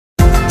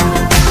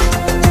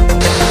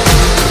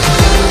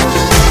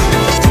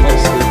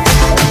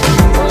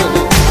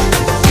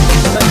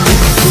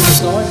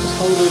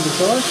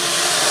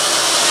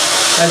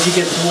as you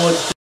get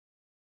towards.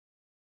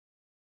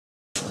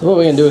 So what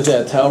we're going to do with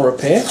our tail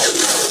repair,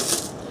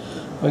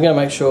 we're going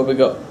to make sure we've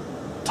got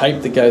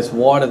tape that goes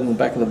wider than the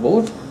back of the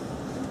board.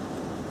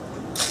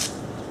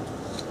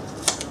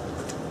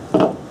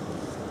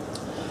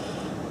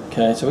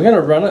 Okay, so we're going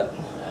to run it.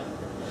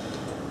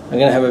 I'm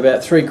going to have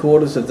about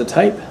 3/4 of the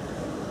tape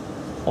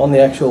on the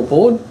actual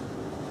board.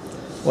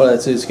 What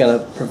that's is going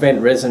to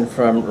prevent resin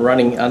from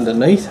running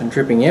underneath and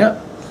dripping out.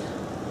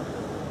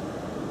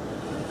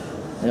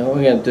 Now what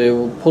we're going to do,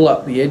 we'll pull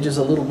up the edges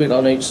a little bit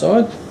on each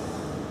side.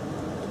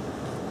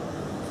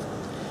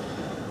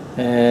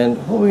 And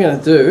what we're going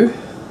to do,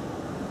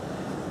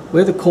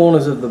 where the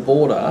corners of the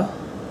board are,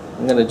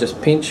 I'm going to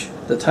just pinch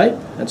the tape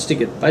and stick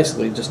it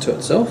basically just to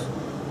itself.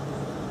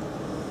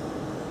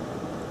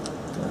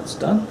 That's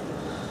done.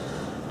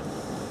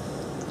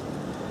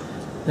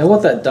 Now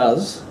what that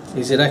does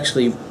is it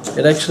actually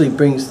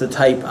brings the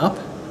tape up,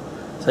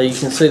 so you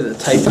can see that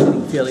the tape's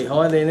getting fairly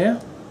high there now.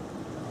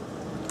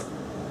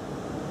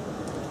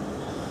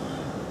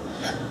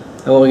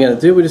 And what we're going to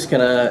do, we're just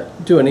going to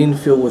do an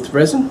infill with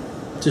resin,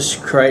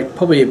 just create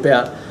probably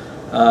about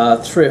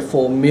 3 or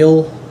 4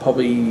 mil,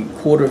 probably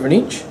 1/4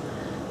 inch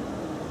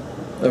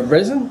of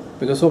resin,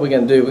 because what we're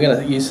going to do, we're going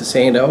to use the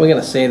sander, we're going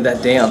to sand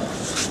that down.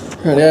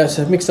 Right now,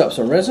 so I've mixed up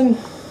some resin,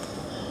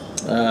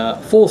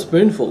 4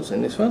 spoonfuls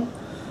in this one.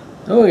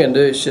 And what we're going to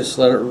do is just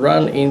let it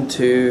run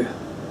into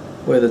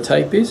where the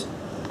tape is.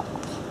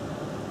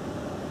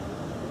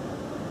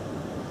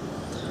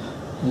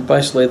 And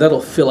basically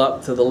that'll fill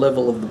up to the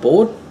level of the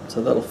board,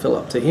 so that'll fill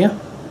up to here.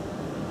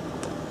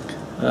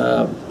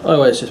 I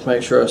always just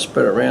make sure I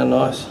spread it around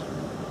nice.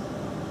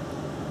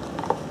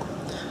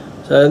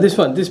 So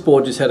this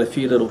board just had a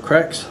few little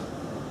cracks.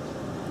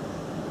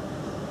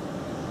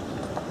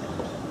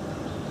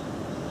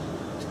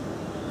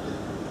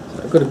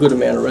 So I've got a good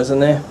amount of resin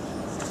there.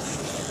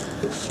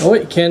 Now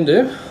what you can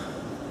do,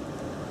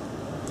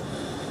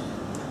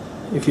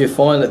 if you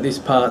find that this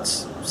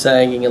part's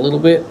sagging a little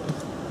bit,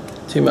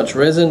 too much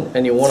resin,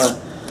 and you want to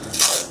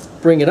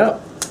bring it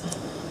up,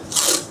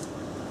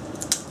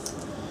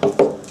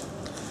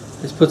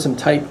 just put some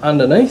tape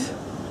underneath,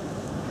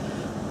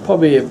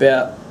 probably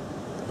about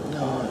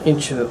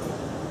inch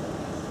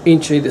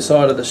either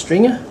side of the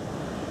stringer,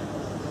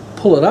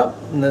 pull it up,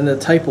 and then the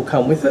tape will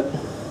come with it,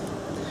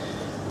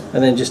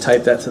 and then just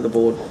tape that to the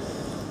board.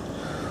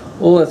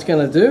 All that's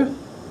going to do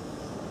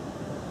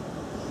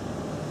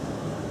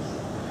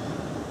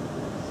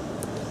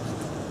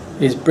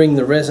is bring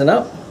the resin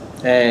up,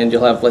 and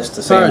you'll have less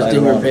to sand. As far as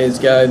ding repairs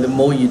go, the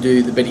more you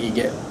do, the better you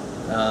get.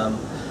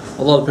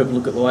 A lot of people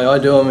look at the way I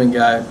do them and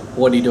go,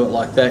 why do you do it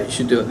like that? You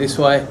should do it this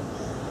way.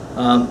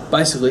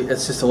 Basically,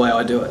 it's just the way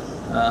I do it.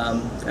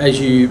 As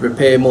you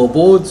repair more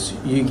boards,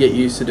 you get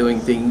used to doing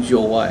things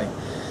your way.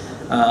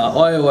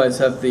 I always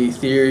have the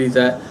theory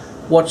that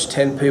watch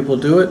 10 people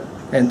do it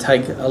and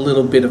take a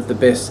little bit of the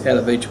best out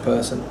of each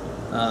person.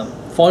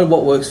 Find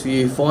what works for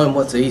you, find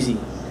what's easy.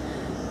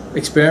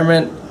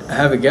 Experiment,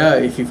 have a go.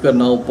 If you've got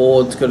an old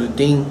board, it's got a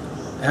ding,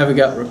 have a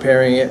go at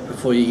repairing it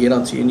before you get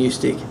onto your new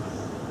stick.